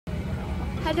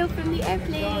Hello from the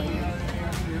airplane.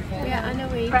 We are on our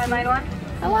way to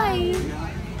Hawaii.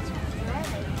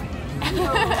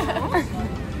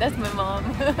 That's my mom.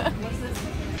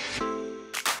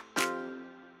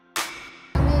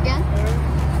 Tell me again.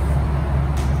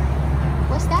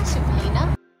 What's that,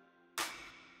 Sabrina?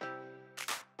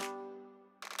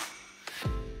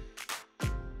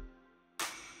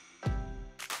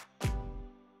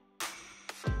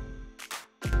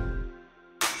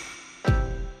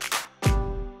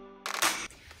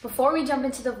 Before we jump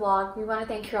into the vlog, we want to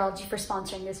thank Curology for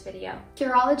sponsoring this video.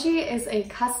 Curology is a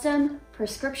custom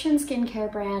prescription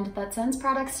skincare brand that sends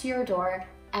products to your door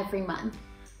every month.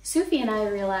 Sufi and I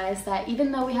realized that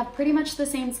even though we have pretty much the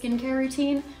same skincare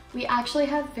routine, we actually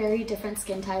have very different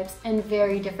skin types and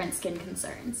very different skin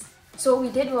concerns. So what we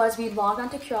did was we logged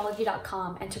onto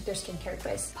Curology.com and took their skincare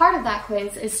quiz. Part of that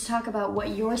quiz is to talk about what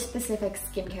your specific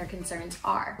skincare concerns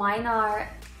are. Mine are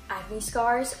acne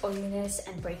scars, oiliness,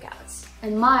 and breakouts.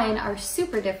 And mine are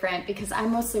super different because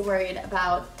I'm mostly worried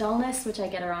about dullness, which I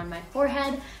get around my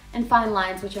forehead, and fine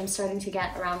lines, which I'm starting to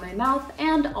get around my mouth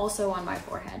and also on my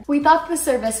forehead. We thought the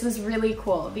service was really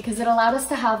cool because it allowed us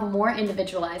to have more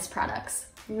individualized products.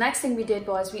 The next thing we did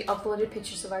was we uploaded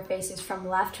pictures of our faces from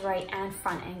left, right, and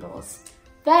front angles.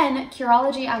 Then,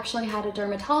 Curology actually had a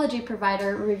dermatology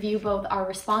provider review both our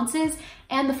responses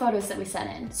and the photos that we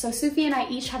sent in. So Sufi and I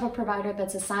each have a provider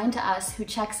that's assigned to us who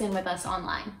checks in with us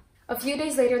online. A few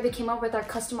days later, they came up with our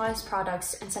customized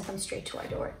products and sent them straight to our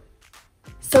door.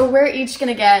 So we're each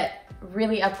gonna get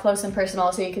really up close and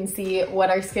personal so you can see what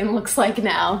our skin looks like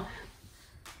now.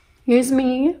 Here's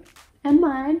me and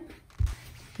mine.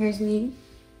 Here's me.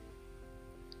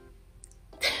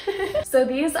 So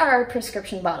these are our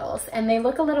prescription bottles, and they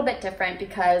look a little bit different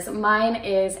because mine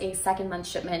is a second month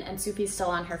shipment and Sufi's still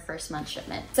on her first month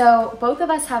shipment. So both of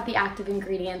us have the active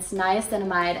ingredients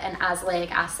niacinamide and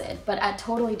azelaic acid, but at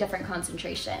totally different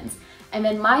concentrations. And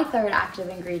then my third active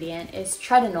ingredient is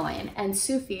tretinoin, and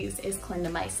Sufi's is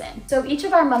clindamycin. So each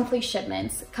of our monthly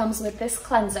shipments comes with this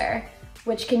cleanser,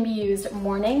 which can be used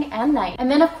morning and night. And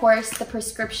then of course the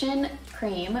prescription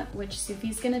cream, which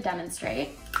Sufi's gonna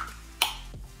demonstrate.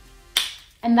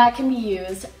 And that can be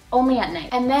used only at night.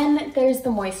 And then there's the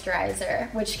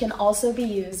moisturizer, which can also be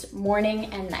used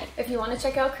morning and night. If you want to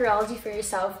check out Curology for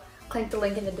yourself, click the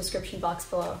link in the description box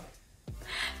below.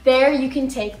 There you can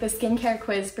take the skincare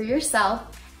quiz for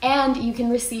yourself, and you can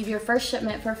receive your first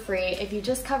shipment for free if you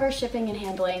just cover shipping and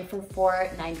handling for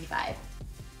 $4.95.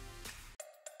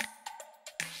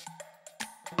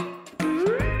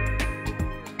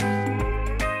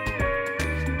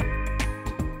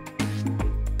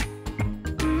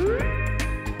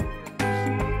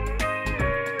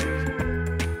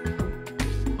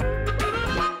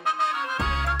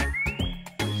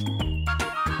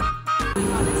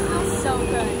 So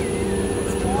good.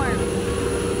 It's warm.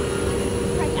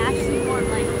 It's like actually warm,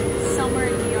 like summer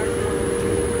in New York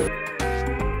warm.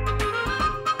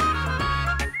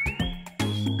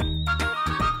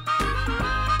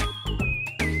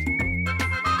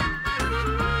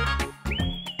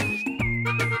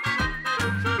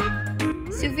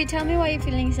 Sufi, tell me why you're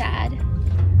feeling sad.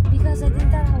 Because I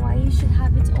think that Hawaii should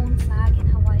have its own flag and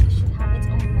Hawaii should have its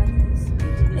own monies,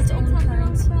 its own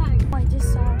currency.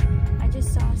 I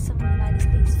just saw some United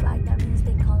States flag. That means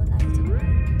they colonized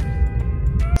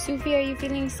Hawaii. Sufi, are you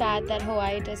feeling sad that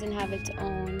Hawaii doesn't have its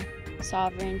own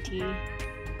sovereignty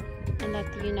and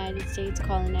that the United States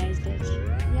colonized it?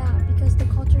 Yeah, because the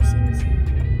culture seems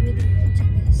really rich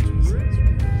and the history seems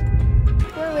really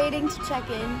good. We're waiting to check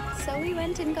in, so we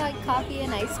went and got coffee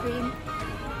and ice cream.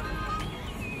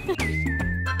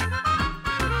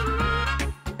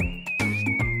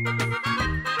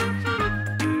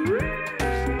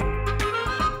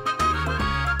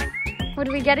 What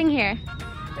are we getting here?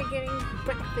 We're getting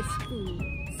breakfast foods.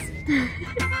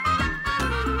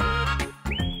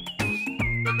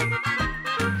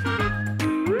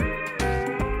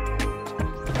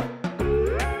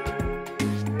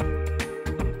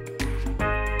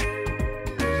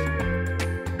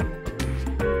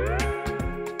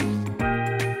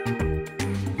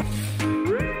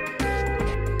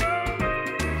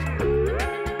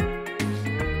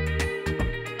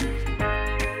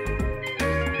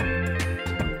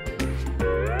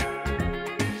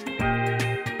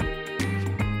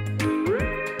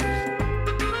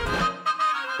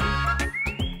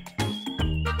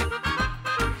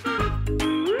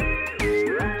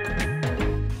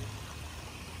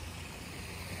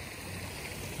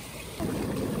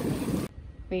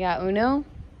 We got Uno,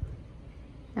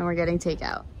 and we're getting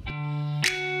takeout.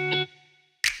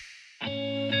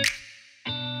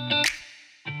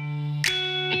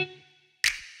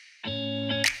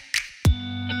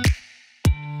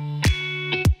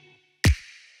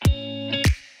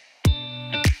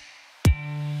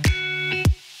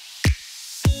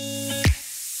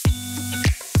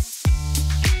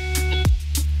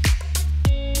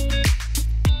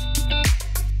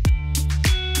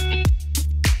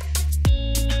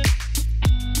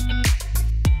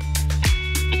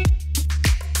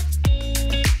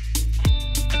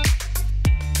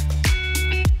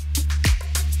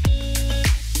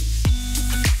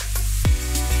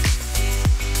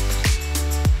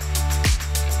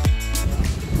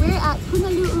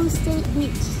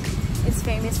 is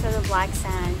famous for the black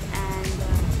sand and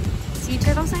sea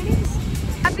turtle sightings.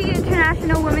 Happy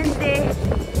International Women's Day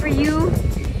for you,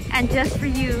 and just for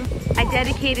you, I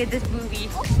dedicated this movie.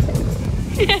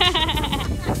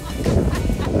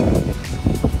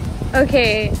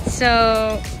 Okay,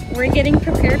 so we're getting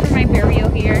prepared for my burial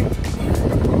here.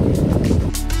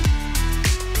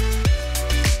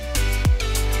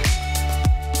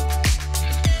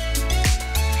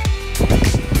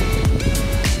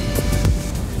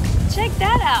 Check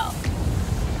that out.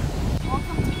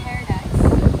 Welcome to paradise.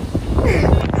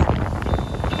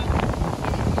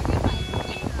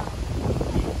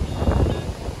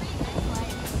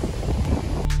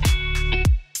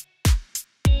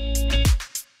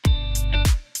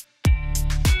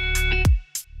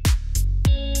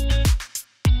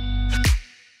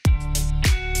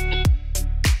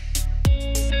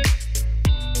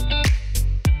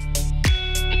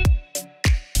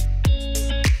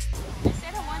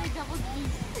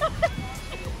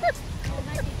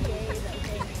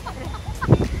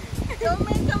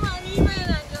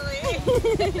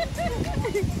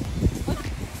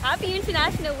 Happy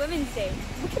International Women's Day.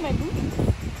 Look at my boobies.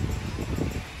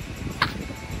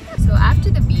 So after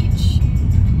the beach,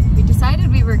 we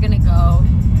decided we were gonna go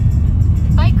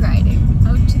bike riding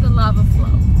out to the lava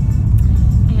flow.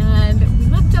 And we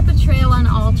looked up a trail on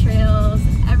All Trails,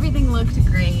 everything looked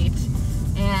great,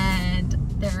 and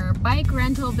there are bike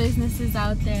rental businesses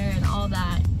out there and all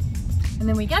that. And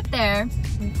then we get there,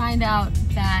 we find out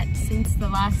that since the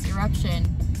last eruption,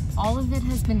 all of it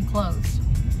has been closed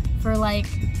for like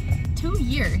 2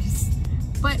 years,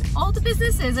 but all the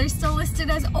businesses are still listed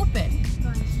as open.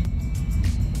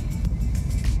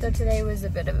 So today was a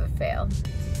bit of a fail.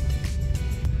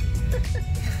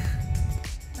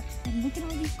 And look at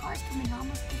all these cars coming. How am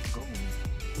I supposed to go?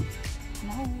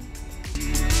 No.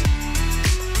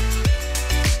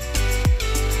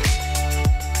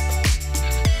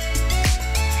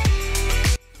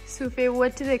 Sufi,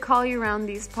 what do they call you around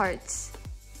these parts?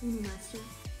 Master.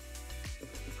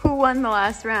 Who won the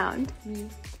last round? Me.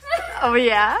 Oh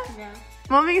yeah? Yeah.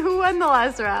 Mommy, who won the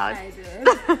last round? I did.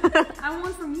 I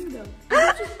won from you though.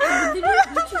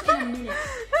 Just in a minute.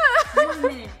 1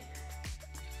 minute.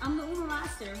 I'm the Uno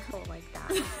master. Oh, like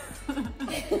that.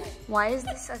 Why is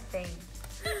this a thing?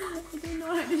 I don't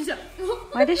know how to shuffle.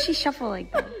 Why does she shuffle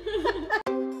like that?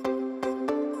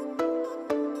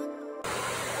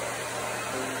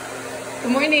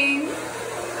 Good morning.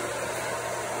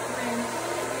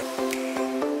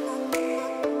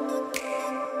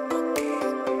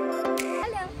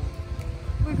 Hello.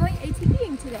 We're going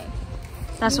ATVing today.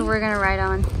 That's what we're gonna ride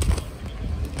on.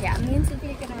 Yeah, me and Sophie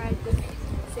are gonna ride this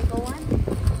single one.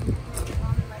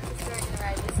 Mom and my sister are gonna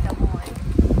ride this double one.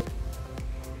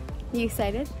 You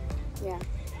excited? Yeah.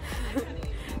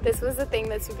 This was the thing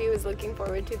that Sufi was looking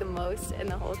forward to the most in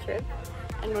the whole trip.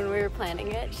 And when we were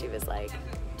planning it, she was like,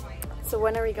 so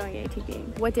when are we going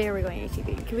ATVing? What day are we going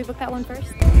ATVing? Can we book that one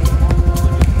first?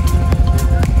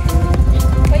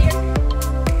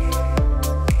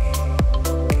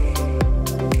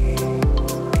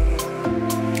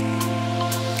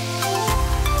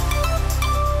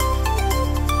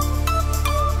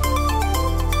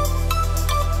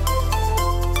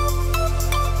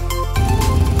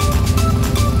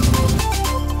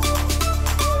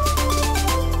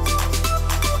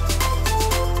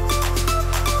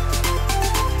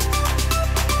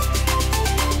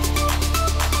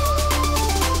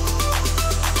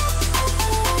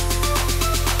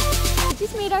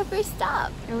 Our first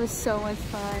stop. It was so much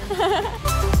fun.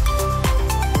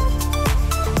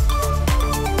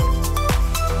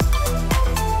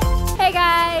 Hey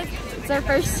guys! It's our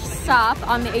first stop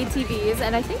on the ATVs,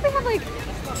 and I think we have like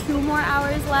 2 more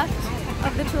hours left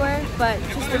of the tour, but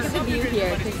just look at the view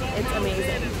here because it's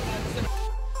amazing.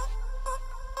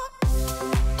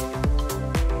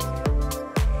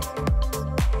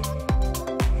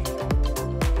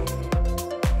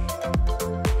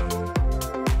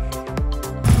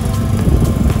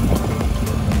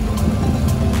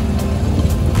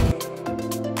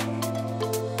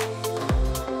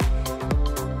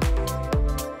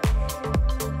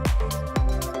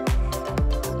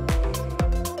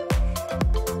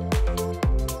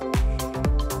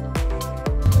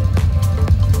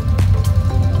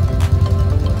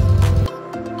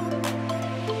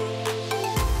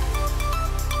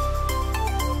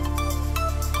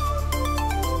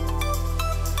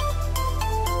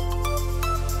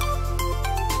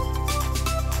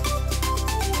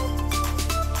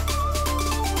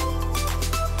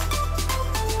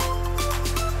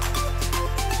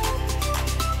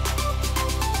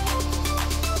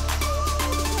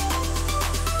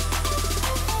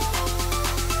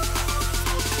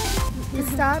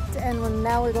 and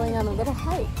now we're going on a little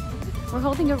hike. We're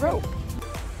holding a rope.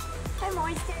 Hi,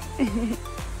 Moisture.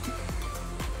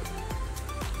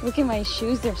 Look at my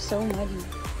shoes, they're so muddy.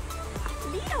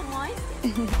 Little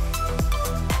Moisture.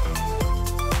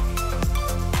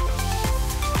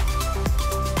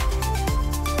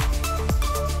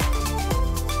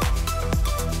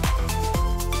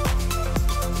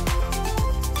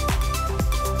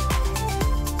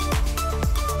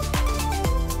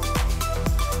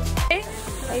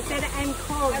 They said I'm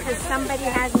cold because somebody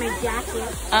has my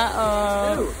jacket.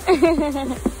 Uh-oh.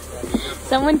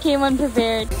 Someone came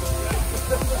unprepared.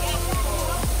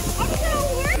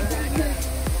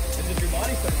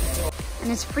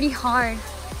 And it's pretty hard.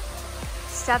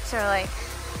 Steps are like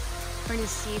pretty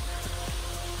steep.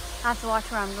 I have to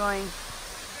watch where I'm going.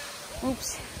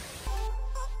 Oops.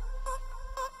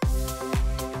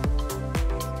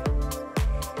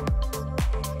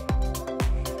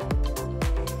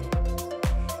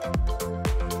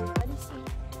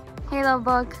 Hey, love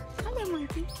bug. Hello,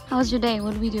 monkey. How was your day?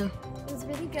 What did we do? It was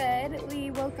really good.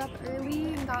 We woke up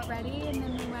early and got ready, and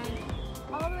then we went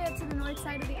all the way up to the north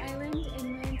side of the island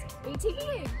and went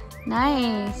ATVing.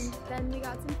 Nice. And then we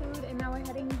got some food, and now we're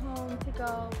heading home to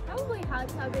go probably hot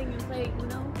tubbing and play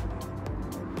Uno.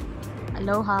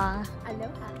 Aloha.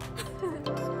 Aloha.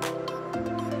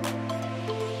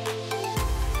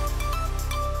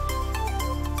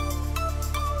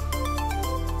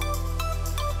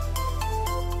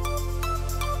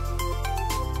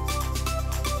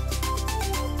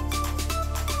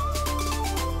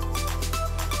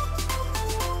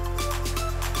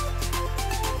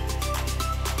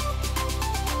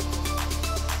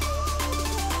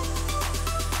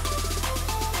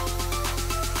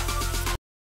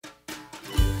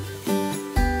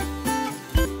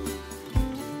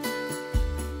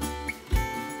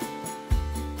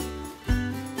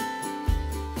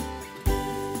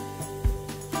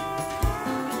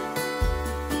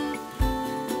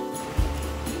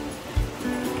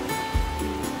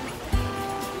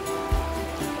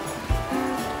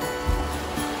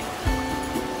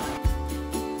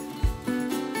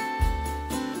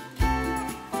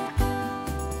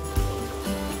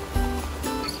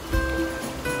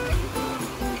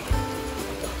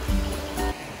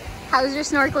 How was your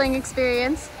snorkeling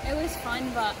experience? It was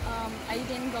fun, but I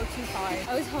didn't go too far.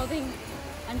 I was holding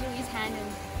Anjali's hand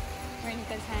and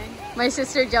Renika's hand. My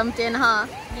sister jumped in, huh?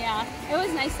 Yeah, it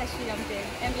was nice that she jumped in.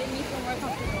 It made me feel more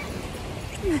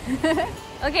comfortable.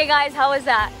 Okay guys, how was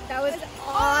that? That was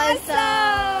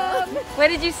awesome! What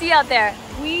did you see out there?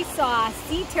 We saw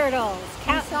sea turtles.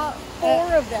 We saw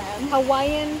 4 of them.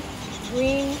 Hawaiian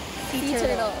green sea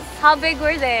turtles. How big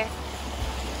were they?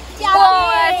 Whoa,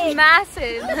 that's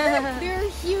massive. They were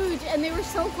huge and they were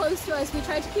so close to us. We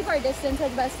tried to keep our distance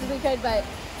as best as we could, but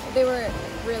they were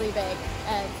really big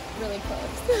and really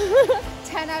close.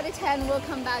 10 out of 10. We'll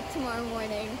come back tomorrow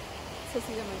morning to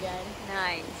see them again.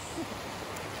 Nice.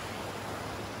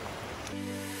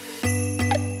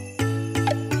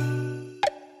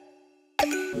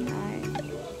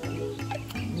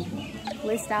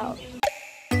 List out.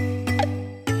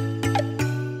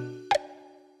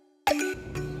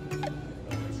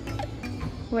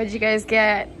 What'd you guys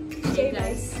get?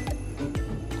 Nice.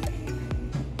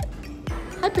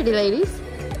 Hi, pretty ladies.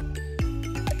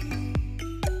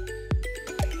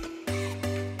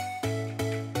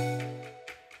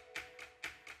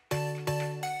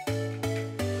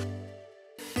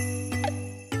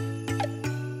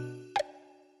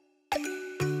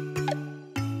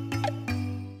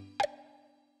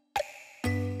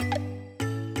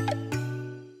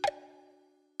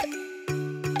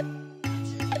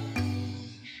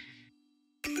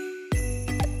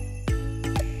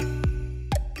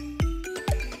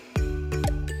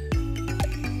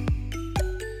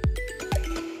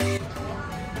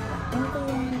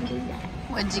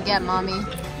 What'd you get, Mommy?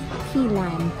 Key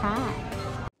lime pie.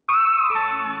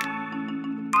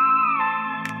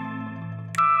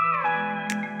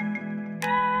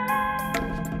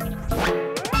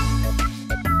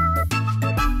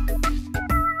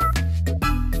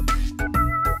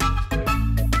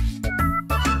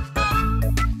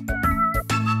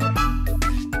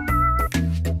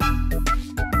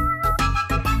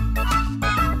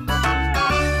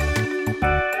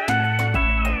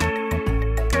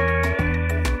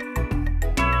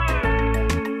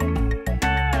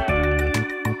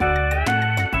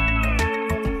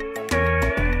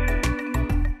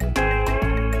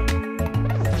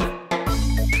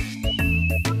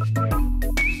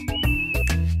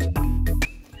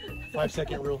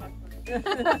 Five-second rule. I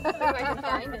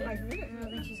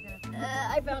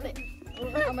found it.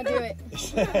 I'm gonna do it.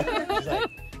 She's like,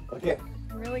 okay.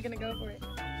 I'm really gonna go for it.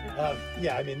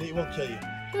 Yeah, I mean, it won't kill you.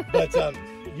 But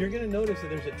you're going to notice that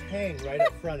there's a tang right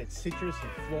up front. It's citrus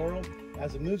and floral.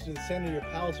 As it moves to the center of your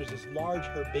palate, there's this large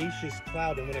herbaceous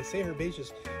cloud. And when I say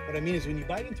herbaceous, what I mean is when you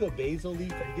bite into a basil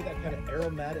leaf, you get that kind of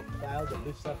aromatic cloud that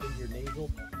lifts up into your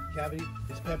nasal cavity.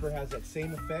 This pepper has that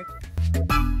same effect.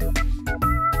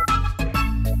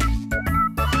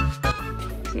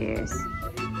 Cheers.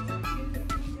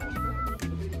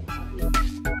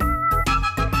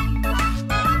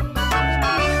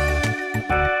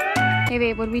 Hey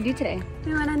babe, what did we do today?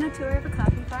 We went on a tour of a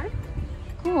coffee farm.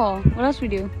 Cool. What else we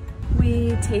do?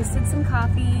 We tasted some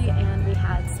coffee and we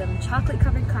had some chocolate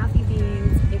covered coffee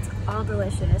beans. It's all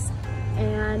delicious.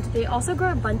 And they also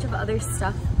grow a bunch of other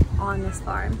stuff on this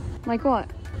farm. Like what?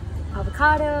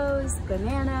 Avocados,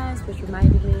 bananas, which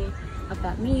reminded me of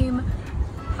that meme,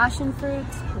 passion fruit,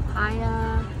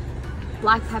 papaya,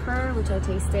 black pepper, which I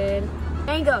tasted,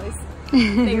 mangoes.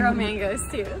 They grow mangoes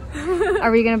too.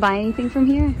 Are we gonna buy anything from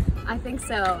here? I think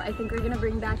so. I think we're gonna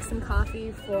bring back some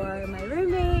coffee for my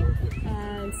roommate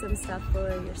and some stuff for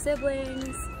your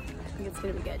siblings. I think it's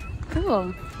gonna be good.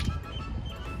 Cool.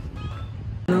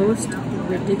 Most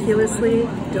ridiculously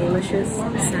delicious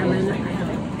salmon I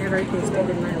have ever tasted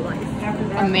in my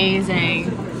life.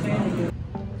 Amazing.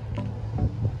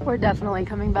 We're definitely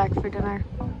coming back for dinner.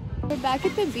 We're back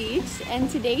at the beach and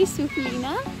today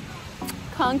Sufina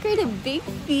conquered a big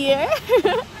fear.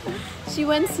 She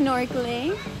went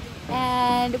snorkeling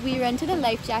and we rented a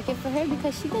life jacket for her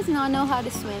because she does not know how to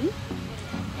swim.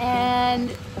 And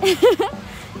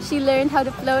she learned how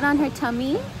to float on her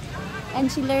tummy and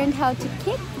she learned how to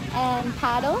kick and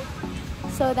paddle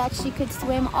so that she could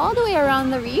swim all the way around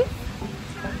the reef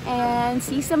and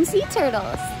see some sea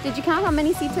turtles. Did you count how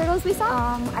many sea turtles we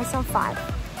saw? I saw 5.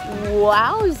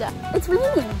 Wowza! It's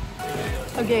raining!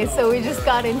 Okay, so we just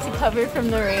got into cover from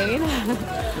the rain.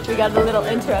 We got a little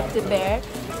interrupted there.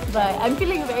 But I'm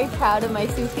feeling very proud of my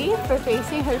Sufi for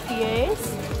facing her fears.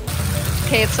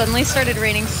 Okay, it suddenly started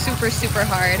raining super, super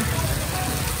hard.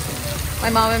 My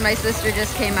mom and my sister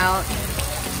just came out.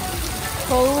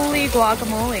 Holy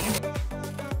guacamole.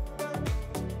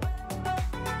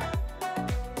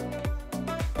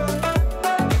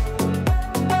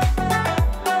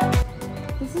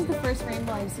 This is the first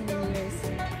rainbow I've seen in years.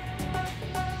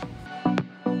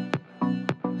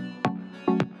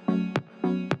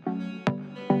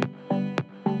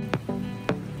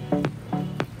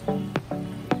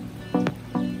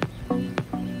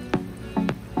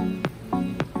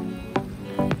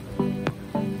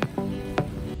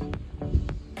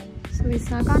 We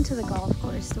snuck onto the golf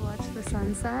course to watch the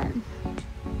sunset.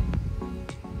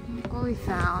 Look what we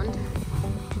found.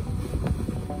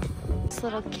 This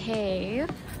little cave.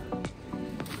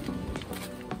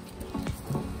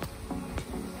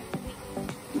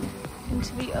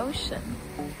 Into the ocean.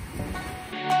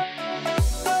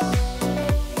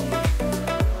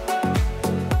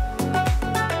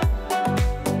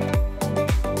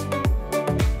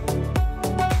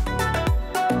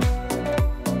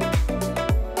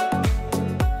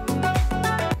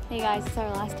 Guys, it's our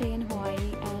last day in Hawaii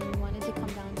and we wanted to come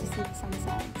down to see the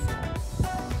sunset, so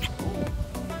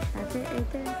that's it right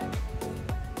there.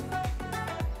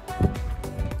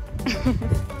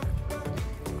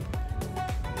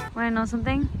 Wanna know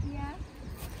something? Yeah.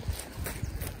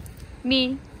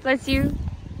 Me, bless you.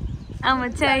 I'ma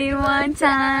tell you one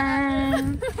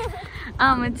time.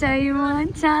 I'ma tell you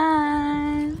one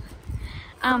time.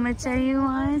 I'ma tell you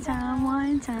one time,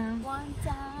 one time.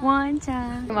 One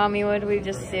time. Mommy, what did we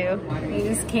just do? We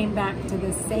just came back to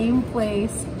the same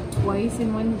place twice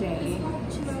in one day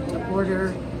to order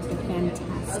a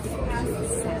fantastic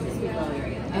salmon.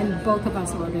 And both of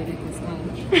us ordered it this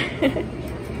time.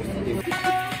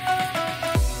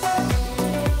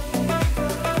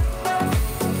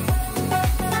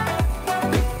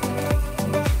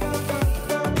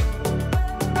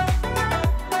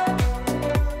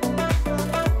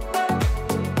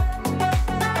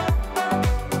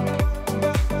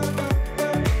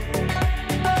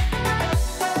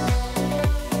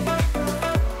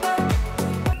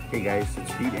 Hey guys,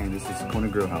 it's Pete and this is Kona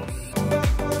Grill House.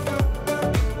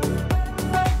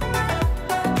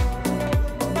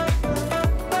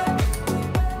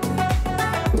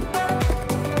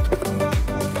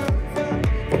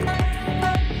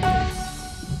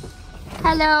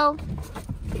 Hello.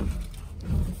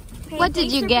 Hey, What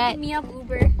did you get? Me up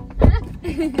Uber.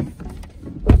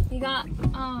 We got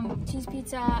cheese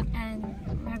pizza and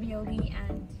ravioli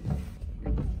and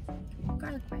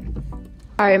garlic bread.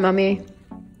 All right, Mommy.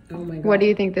 Oh my God. What do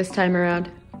you think this time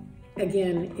around?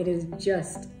 Again, it is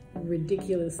just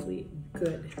ridiculously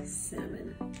good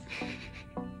salmon.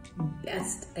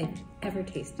 best I've ever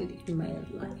tasted in my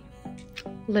life.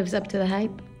 Lives up to the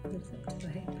hype. Lives up to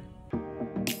the hype.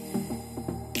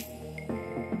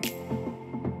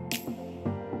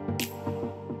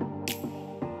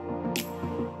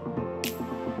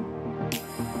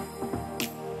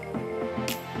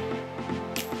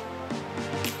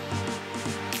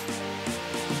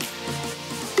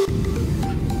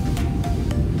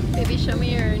 Baby, show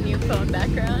me your new phone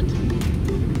background.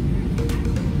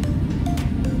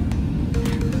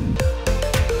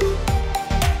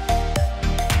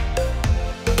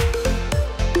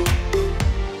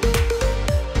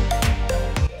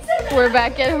 We're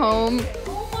back at home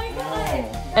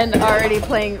and already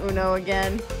playing Uno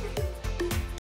again.